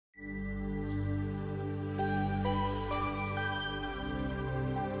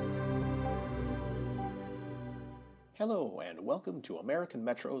Hello and welcome to American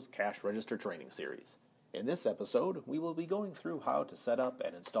Metro's Cash Register Training Series. In this episode, we will be going through how to set up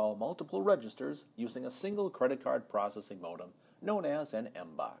and install multiple registers using a single credit card processing modem known as an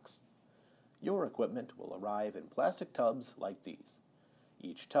M-Box. Your equipment will arrive in plastic tubs like these.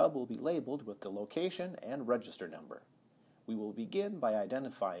 Each tub will be labeled with the location and register number. We will begin by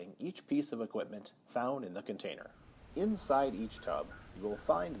identifying each piece of equipment found in the container. Inside each tub, you will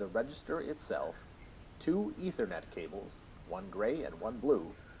find the register itself, two Ethernet cables, one gray and one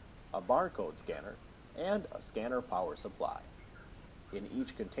blue, a barcode scanner, and a scanner power supply. In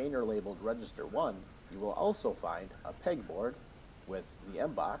each container labeled Register 1, you will also find a pegboard with the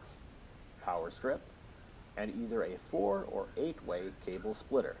M-Box, power strip, and either a 4- or 8-way cable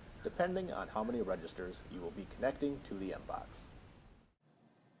splitter, depending on how many registers you will be connecting to the M-Box.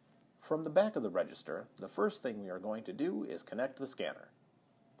 From the back of the register, the first thing we are going to do is connect the scanner.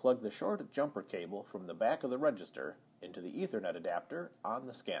 Plug the short jumper cable from the back of the register into the Ethernet adapter on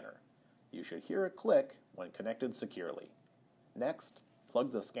the scanner. You should hear a click when connected securely. Next,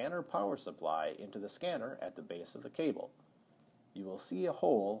 plug the scanner power supply into the scanner at the base of the cable. You will see a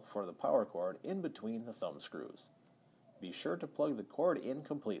hole for the power cord in between the thumb screws. Be sure to plug the cord in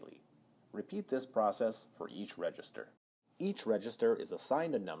completely. Repeat this process for each register. Each register is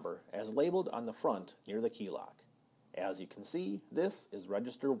assigned a number as labeled on the front near the key lock. As you can see, this is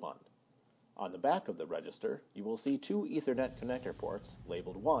Register 1. On the back of the register, you will see two Ethernet connector ports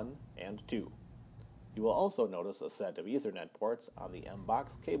labeled 1 and 2. You will also notice a set of Ethernet ports on the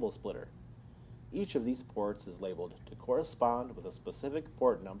M-Box cable splitter. Each of these ports is labeled to correspond with a specific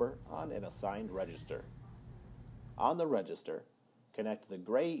port number on an assigned register. On the register, connect the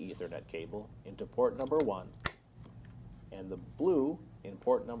gray Ethernet cable into port number 1 and the blue in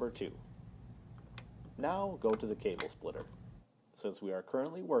port number 2. Now go to the cable splitter. Since we are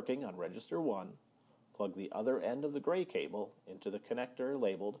currently working on Register 1, plug the other end of the gray cable into the connector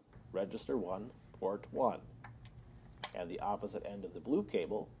labeled Register 1, port 1, and the opposite end of the blue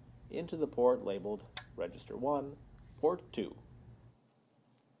cable into the port labeled Register 1, port 2.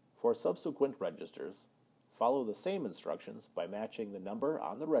 For subsequent registers, follow the same instructions by matching the number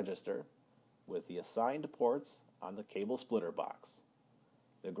on the register with the assigned ports on the cable splitter box.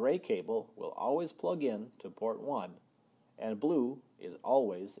 The gray cable will always plug in to port 1, and blue is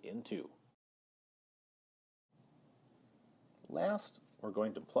always in 2. Last, we're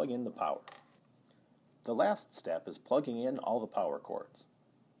going to plug in the power. The last step is plugging in all the power cords.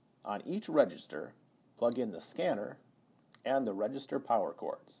 On each register, plug in the scanner and the register power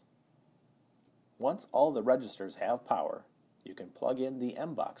cords. Once all the registers have power, you can plug in the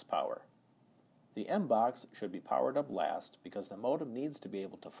M-Box power. The M-Box should be powered up last because the modem needs to be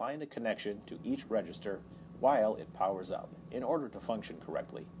able to find a connection to each register while it powers up in order to function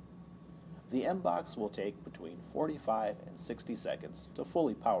correctly. The M-Box will take between 45 and 60 seconds to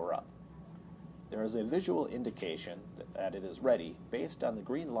fully power up. There is a visual indication that it is ready based on the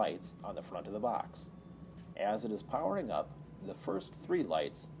green lights on the front of the box. As it is powering up, the first 3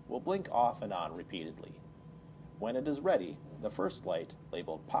 lights will blink off and on repeatedly. When it is ready, the first light,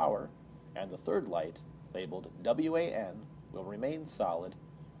 labeled Power, and the third light, labeled WAN, will remain solid,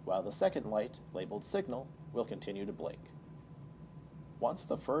 while the second light, labeled Signal, will continue to blink. Once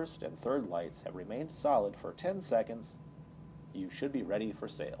the first and third lights have remained solid for 10 seconds, you should be ready for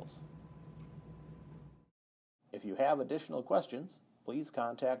sales. If you have additional questions, please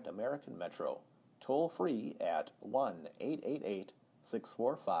contact American Metro, toll-free at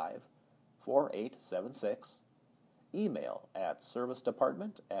 1-888-645-4876, email at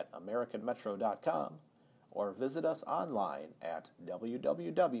servicedepartment@americanmetro.com, or visit us online at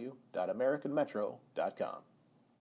www.americanmetro.com.